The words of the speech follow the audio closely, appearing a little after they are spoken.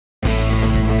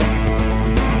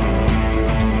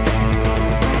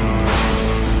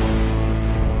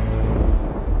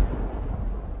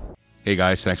Hey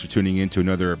guys, thanks for tuning in to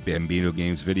another Bambino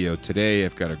Games video. Today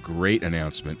I've got a great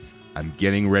announcement. I'm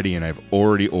getting ready and I've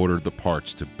already ordered the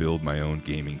parts to build my own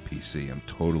gaming PC. I'm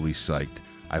totally psyched.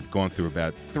 I've gone through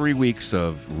about 3 weeks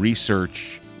of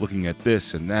research, looking at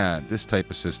this and that, this type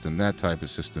of system, that type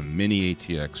of system, mini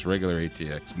ATX, regular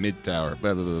ATX, mid-tower,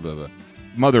 blah, blah, blah, blah, blah.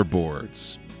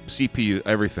 Motherboards, CPU,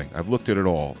 everything. I've looked at it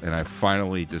all and I've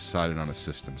finally decided on a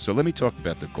system. So let me talk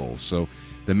about the goals. So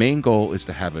the main goal is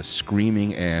to have a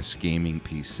screaming ass gaming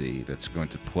PC that's going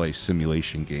to play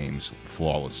simulation games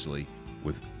flawlessly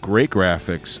with great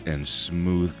graphics and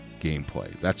smooth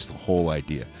gameplay. That's the whole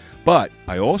idea. But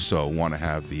I also want to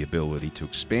have the ability to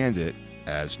expand it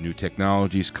as new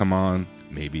technologies come on,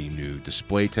 maybe new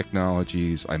display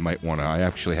technologies. I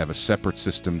actually have a separate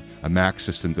system, a Mac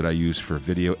system that I use for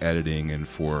video editing and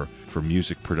for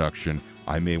music production.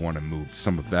 I may want to move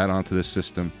some of that onto this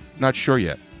system. Not sure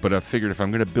yet. But I figured if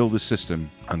I'm going to build a system,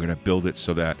 I'm going to build it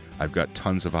so that I've got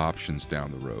tons of options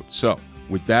down the road. So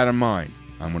with that in mind,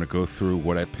 I'm going to go through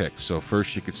what I picked. So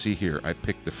first you can see here, I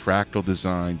picked the Fractal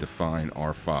Define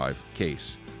R5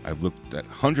 case. I've looked at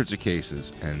hundreds of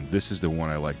cases, and this is the one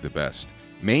I like the best.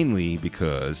 Mainly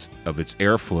because of its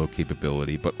airflow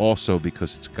capability, but also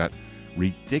because it's got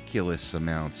ridiculous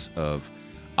amounts of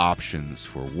options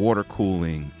for water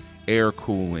cooling, air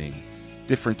cooling,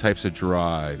 different types of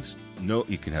drives. No,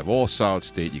 you can have all solid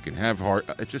state, you can have hard,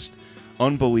 it's just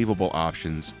unbelievable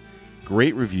options.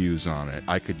 Great reviews on it.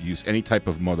 I could use any type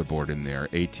of motherboard in there,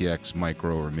 ATX,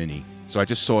 micro, or mini. So I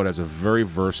just saw it as a very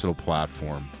versatile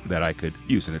platform that I could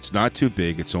use. And it's not too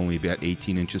big, it's only about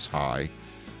 18 inches high,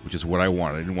 which is what I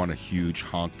wanted. I didn't want a huge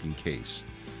honking case.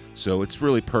 So it's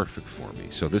really perfect for me.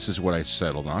 So this is what I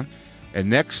settled on. And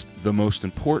next, the most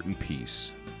important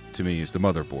piece to me is the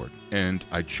motherboard, and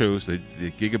I chose the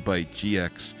Gigabyte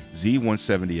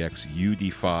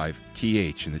GA-Z170X-UD5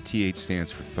 TH, and the TH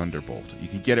stands for Thunderbolt. You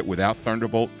can get it without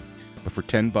Thunderbolt, but for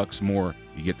 10 bucks more,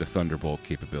 you get the Thunderbolt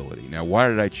capability. Now, why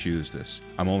did I choose this?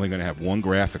 I'm only going to have one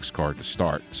graphics card to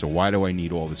start, so why do I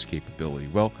need all this capability?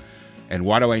 Well, and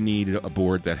why do I need a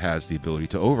board that has the ability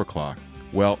to overclock?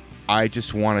 Well, I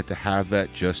just wanted to have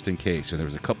that just in case, and there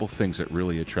was a couple things that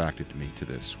really attracted me to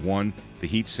this. One, the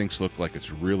heat sinks look like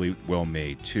it's really well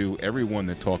made. Two, everyone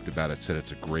that talked about it said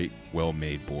it's a great,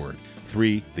 well-made board.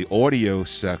 Three, the audio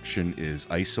section is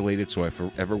isolated, so if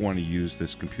I ever want to use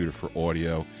this computer for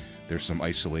audio, there's some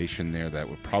isolation there that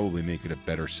would probably make it a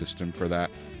better system for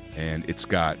that. And it's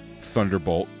got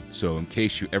Thunderbolt, so in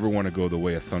case you ever want to go the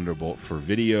way of Thunderbolt for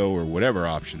video or whatever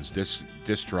options, disk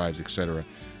drives, etc.,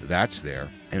 that's there.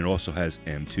 And it also has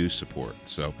M.2 support.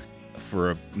 So for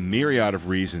a myriad of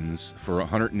reasons, for a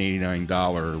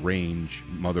 $189 range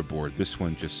motherboard, this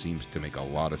one just seems to make a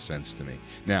lot of sense to me.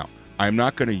 Now, I'm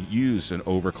not going to use an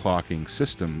overclocking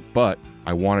system, but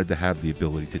I wanted to have the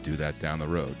ability to do that down the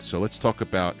road. So let's talk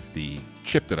about the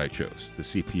chip that I chose, the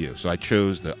CPU. So I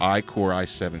chose the iCore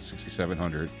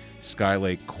i7-6700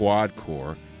 Skylake quad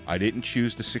core. I didn't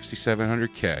choose the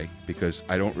 6700K because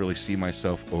I don't really see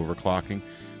myself overclocking,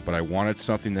 but I wanted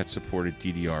something that supported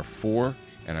DDR4,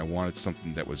 and I wanted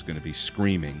something that was going to be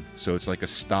screaming. So it's like a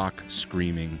stock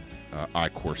screaming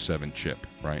iCore 7 chip,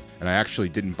 right? And I actually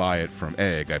didn't buy it from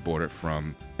Egg. I bought it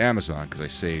from Amazon because I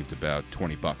saved about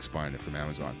 20 bucks buying it from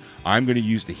Amazon. I'm going to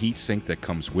use the heatsink that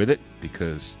comes with it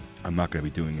because I'm not going to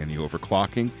be doing any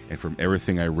overclocking, and from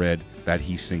everything I read, that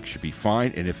heatsink should be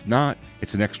fine, and if not,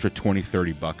 it's an extra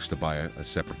 20-30 bucks to buy a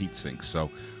separate heatsink. So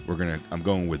I'm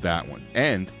going with that one.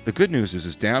 And the good news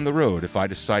is down the road, if I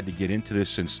decide to get into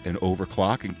this and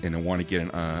overclock and I want to get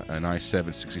an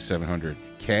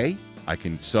i7-6700K, I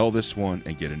can sell this one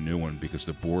and get a new one because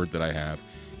the board that I have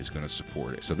is going to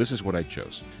support it. So this is what I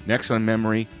chose. Next on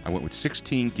memory, I went with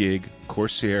 16 gig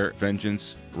Corsair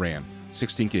Vengeance RAM.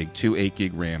 16 gig, 2 8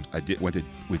 gig RAMs. I went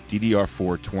with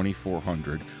DDR4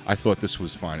 2400. I thought this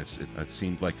was fine. It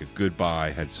seemed like a good buy,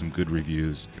 had some good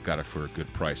reviews. I got it for a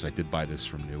good price. I did buy this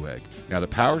from Newegg. Now the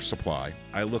power supply,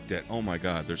 I looked at, oh my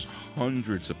God, there's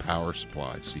hundreds of power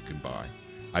supplies you can buy.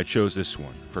 I chose this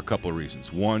one for a couple of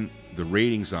reasons. One, the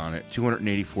ratings on it,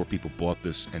 284 people bought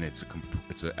this, and it's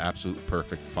an absolute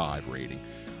perfect 5 rating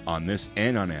on this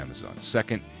and on Amazon.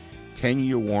 Second,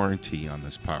 10-year warranty on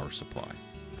this power supply,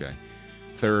 okay?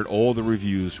 Third, all the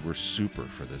reviews were super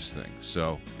for this thing.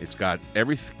 So it's got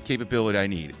every capability I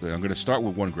need. I'm going to start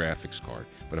with one graphics card,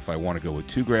 but if I want to go with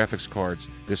 2 graphics cards,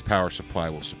 this power supply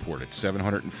will support it.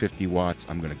 750 watts,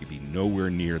 I'm going to be nowhere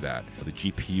near that. The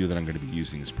GPU that I'm going to be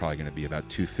using is probably going to be about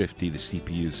 250. The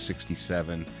CPU is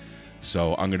 67.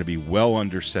 So I'm going to be well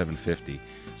under 750.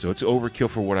 So it's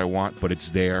overkill for what I want, but it's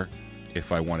there.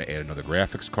 If I want to add another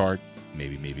graphics card,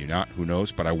 maybe not, who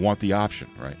knows, but I want the option,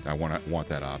 right? I want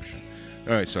that option.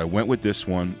 All right, so I went with this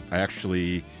one.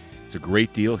 It's a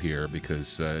great deal here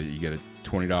because you get a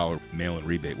 $20 mail-in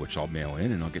rebate, which I'll mail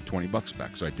in, and I'll get 20 bucks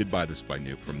back. So I did buy this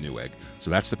from Newegg. So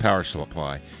that's the power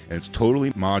supply, and it's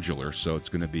totally modular, so it's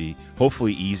going to be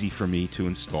hopefully easy for me to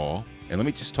install. And let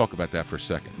me just talk about that for a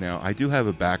second. Now, I do have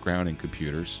a background in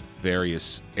computers,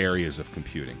 various areas of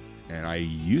computing. And I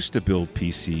used to build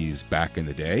PCs back in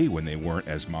the day when they weren't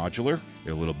as modular.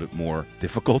 They're a little bit more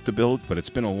difficult to build, but it's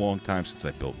been a long time since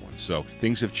I built one. So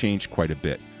things have changed quite a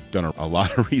bit. Done a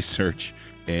lot of research,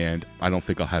 and I don't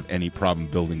think I'll have any problem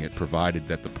building it, provided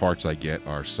that the parts I get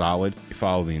are solid. I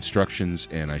follow the instructions,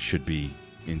 and I should be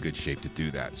in good shape to do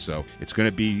that. So it's going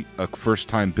to be a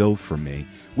first-time build for me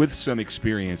with some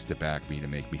experience to back me to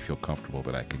make me feel comfortable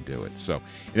that I can do it. So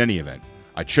in any event,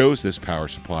 I chose this power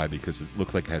supply because it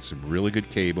looked like it had some really good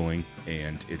cabling,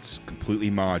 and it's completely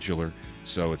modular,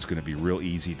 so it's going to be real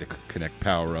easy to connect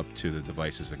power up to the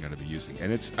devices I'm going to be using.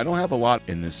 And I don't have a lot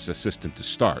in this system to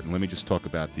start. And let me just talk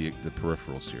about the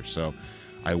peripherals here. So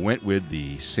I went with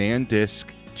the SanDisk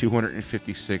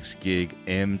 256 gig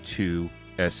M.2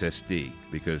 SSD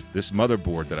because this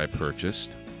motherboard that I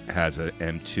purchased has an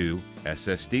M.2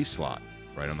 SSD slot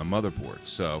right on the motherboard.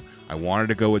 So I wanted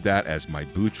to go with that as my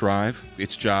boot drive.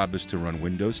 Its job is to run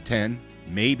Windows 10,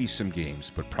 maybe some games,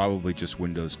 but probably just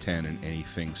Windows 10 and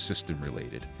anything system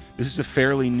related. This is a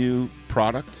fairly new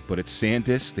product, but it's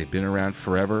SanDisk. They've been around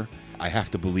forever. I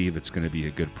have to believe it's going to be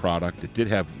a good product. It did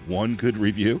have one good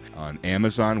review on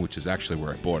Amazon, which is actually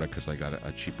where I bought it because I got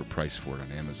a cheaper price for it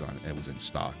on Amazon, and it was in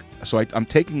stock. So I'm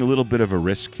taking a little bit of a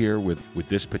risk here with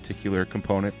this particular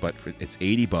component, but it's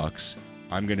 80 bucks.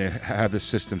 I'm going to have the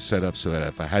system set up so that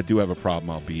if I do have a problem,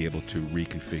 I'll be able to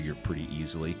reconfigure pretty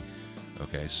easily.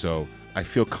 Okay, so I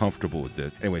feel comfortable with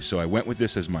this. Anyway, so I went with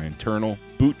this as my internal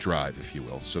boot drive, if you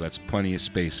will. So that's plenty of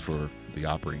space for the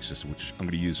operating system, which I'm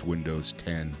going to use Windows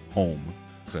 10 Home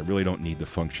because I really don't need the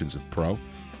functions of Pro.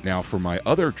 Now, for my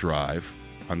other drive,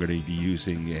 I'm going to be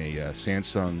using a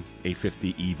Samsung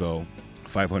 850 EVO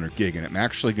 500 gig, and I'm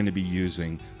actually going to be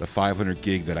using the 500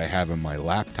 gig that I have in my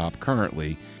laptop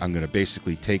currently. I'm going to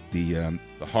basically take the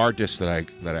hard disk that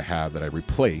I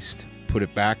replaced, put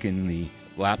it back in the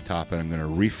laptop, and I'm going to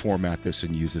reformat this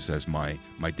and use this as my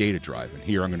data drive. And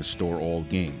here I'm going to store all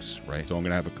games, right? So I'm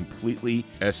going to have a completely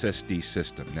SSD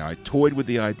system. Now, I toyed with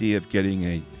the idea of getting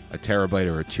a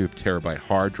terabyte or a 2 terabyte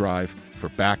hard drive for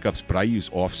backups, but I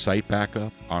use off-site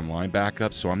backup, online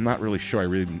backup, so I'm not really sure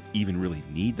I even really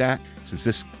need that, since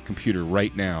this computer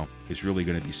right now is really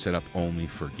going to be set up only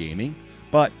for gaming.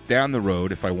 But down the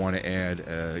road, if I want to add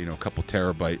a couple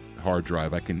terabyte hard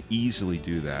drive, I can easily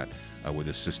do that with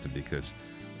this system because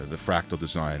the Fractal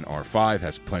Define R5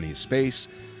 has plenty of space,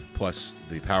 plus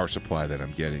the power supply that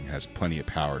I'm getting has plenty of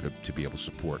power to be able to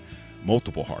support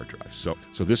multiple hard drives. So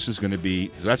that's going to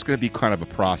be kind of a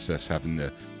process, having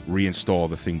to reinstall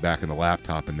the thing back in the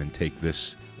laptop and then take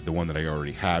the one that I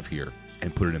already have here,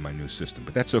 and put it in my new system.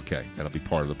 But that's okay. That'll be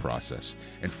part of the process.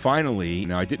 And finally,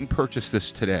 now I didn't purchase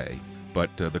this today,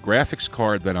 but the graphics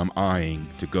card that I'm eyeing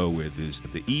to go with is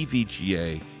the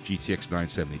EVGA GTX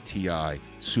 970 Ti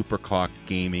Superclock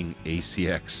Gaming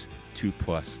ACX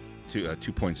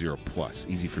 2.0 Plus.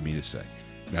 Easy for me to say.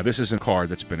 Now, this is a card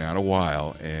that's been out a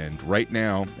while, and right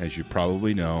now, as you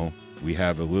probably know, we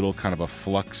have a little kind of a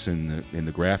flux in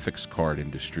the graphics card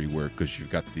industry, because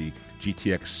you've got the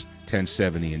GTX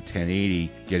 1070 and 1080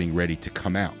 getting ready to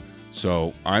come out.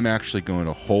 So I'm actually going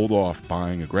to hold off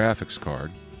buying a graphics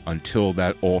card until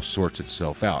that all sorts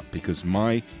itself out, because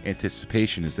my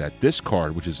anticipation is that this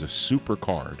card, which is a super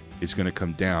card, is going to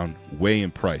come down way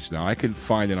in price. Now, I can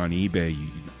find it on eBay,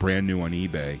 brand new on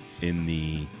eBay,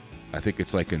 I think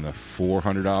it's like in the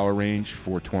 $400 range,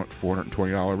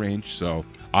 $420 range. So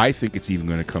I think it's even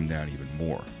going to come down even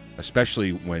more,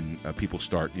 especially when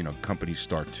companies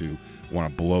start to want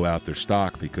to blow out their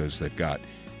stock because they've got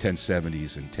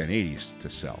 1070s and 1080s to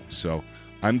sell. So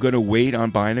I'm going to wait on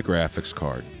buying a graphics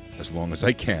card as long as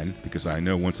I can, because I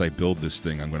know once I build this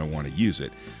thing, I'm going to want to use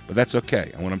it. But that's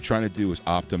okay. And what I'm trying to do is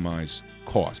optimize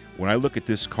cost. When I look at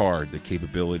this card, the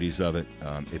capabilities of it,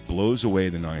 it blows away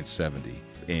the 970.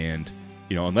 And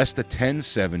unless the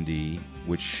 1070,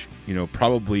 which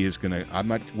probably is going to, I'm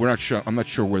not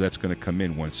sure where that's going to come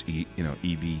in once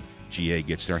EVGA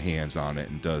gets their hands on it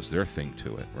and does their thing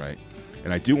to it, right?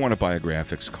 And I do want to buy a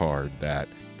graphics card that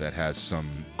has some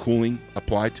cooling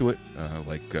applied to it, and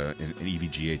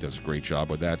EVGA does a great job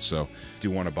with that. So I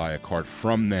do want to buy a card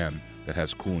from them that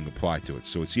has cooling applied to it.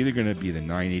 So it's either going to be the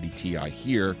 980 Ti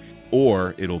here,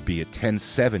 or it'll be a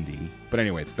 1070. But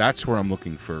anyway, that's where I'm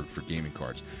looking for gaming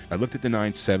cards. I looked at the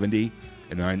 970,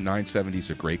 and the 970 is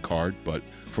a great card, but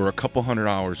for a couple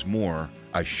 $100 more,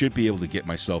 I should be able to get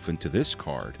myself into this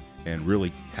card and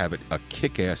really have it a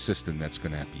kick-ass system that's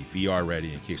going to be VR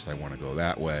ready in case I want to go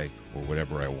that way or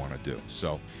whatever I want to do.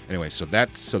 So anyway, so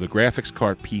the graphics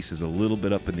card piece is a little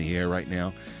bit up in the air right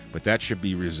now, but that should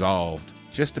be resolved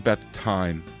just about the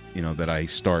time, you know, that I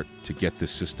start to get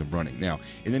this system running. Now,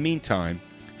 in the meantime,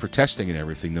 for testing and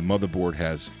everything, the motherboard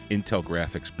has Intel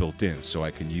graphics built in, so I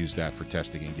can use that for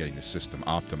testing and getting the system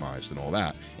optimized and all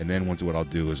that. And then what I'll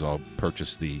do is I'll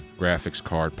purchase the graphics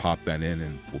card, pop that in,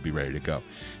 and we'll be ready to go.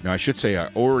 Now, I should say I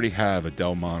already have a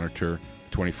Dell monitor,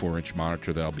 24-inch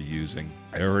monitor that I'll be using.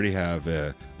 I already have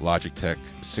a Logitech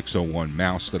 601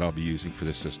 mouse that I'll be using for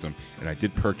this system, and I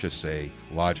did purchase a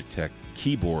Logitech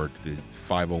keyboard, the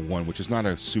 501, which is not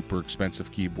a super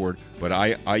expensive keyboard, but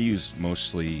I use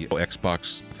mostly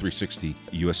Xbox 360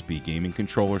 USB gaming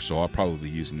controller, so I'll probably be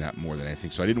using that more than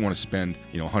anything. So I didn't want to spend,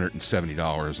 you know,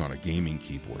 $170 on a gaming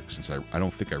keyboard, since I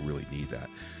don't think I really need that.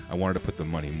 I wanted to put the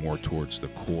money more towards the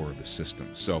core of the system.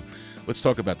 So let's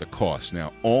talk about the cost.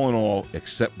 Now, all in all,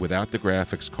 except without the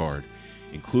graphics card,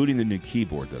 including the new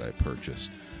keyboard that I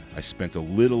purchased, I spent a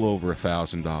little over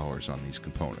 $1,000 on these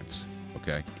components.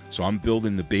 Okay, so I'm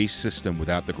building the base system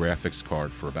without the graphics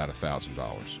card for about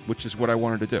 $1,000, which is what I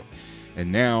wanted to do.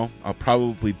 And now I'll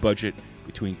probably budget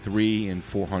between $300 and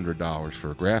 $400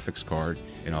 for a graphics card,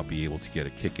 and I'll be able to get a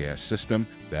kick-ass system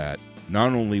that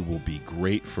not only will be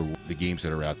great for the games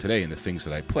that are out today and the things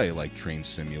that I play, like Train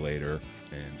Simulator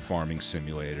and Farming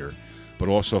Simulator, but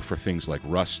also for things like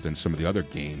Rust and some of the other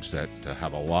games that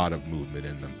have a lot of movement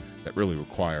in them that really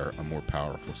require a more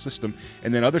powerful system,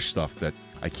 and then other stuff that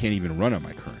I can't even run on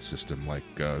my current system, like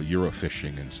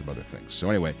Eurofishing and some other things. So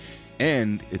anyway,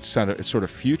 and it's sort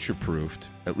of future-proofed,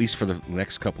 at least for the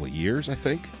next couple of years, I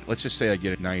think. Let's just say I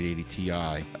get a 980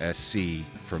 Ti SC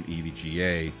from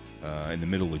EVGA in the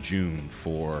middle of June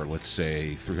for, let's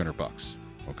say, $300.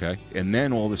 Okay, and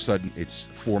then all of a sudden it's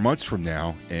 4 months from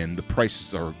now and the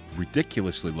prices are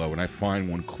ridiculously low, and I find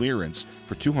one clearance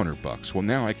for $200. Well,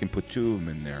 now I can put two of them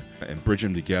in there and bridge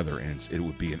them together, and it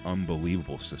would be an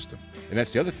unbelievable system. And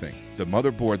that's the other thing, the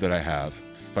motherboard that I have,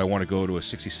 if I want to go to a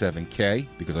 67K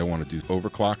because I want to do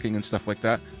overclocking and stuff like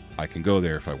that, I can go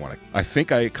there if I want to. I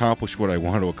think I accomplished what I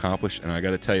want to accomplish, and I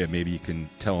got to tell you, maybe you can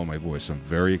tell on my voice, I'm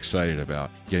very excited about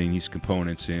getting these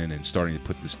components in and starting to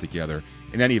put this together.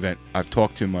 In any event, I've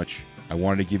talked too much. I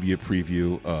wanted to give you a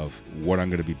preview of what I'm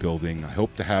going to be building. I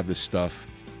hope to have this stuff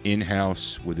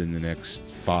in-house within the next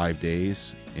 5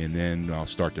 days, and then I'll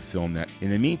start to film that.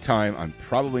 In the meantime, I'm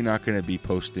probably not going to be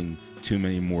posting too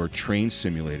many more train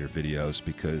simulator videos,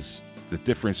 because the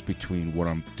difference between what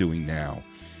I'm doing now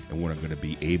and what I'm going to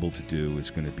be able to do is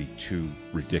going to be too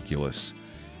ridiculous.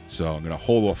 So I'm going to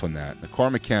hold off on that. The car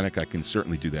mechanic, I can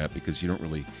certainly do that because you don't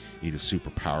really need a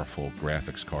super powerful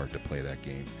graphics card to play that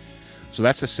game. So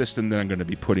that's a system that I'm going to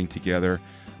be putting together.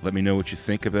 Let me know what you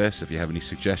think of this. If you have any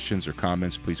suggestions or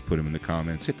comments, please put them in the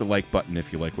comments. Hit the like button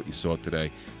if you like what you saw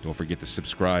today. Don't forget to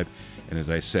subscribe. And as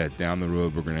I said, down the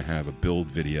road, we're going to have a build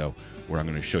video where I'm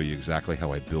going to show you exactly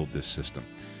how I build this system.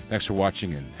 Thanks for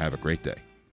watching, and have a great day.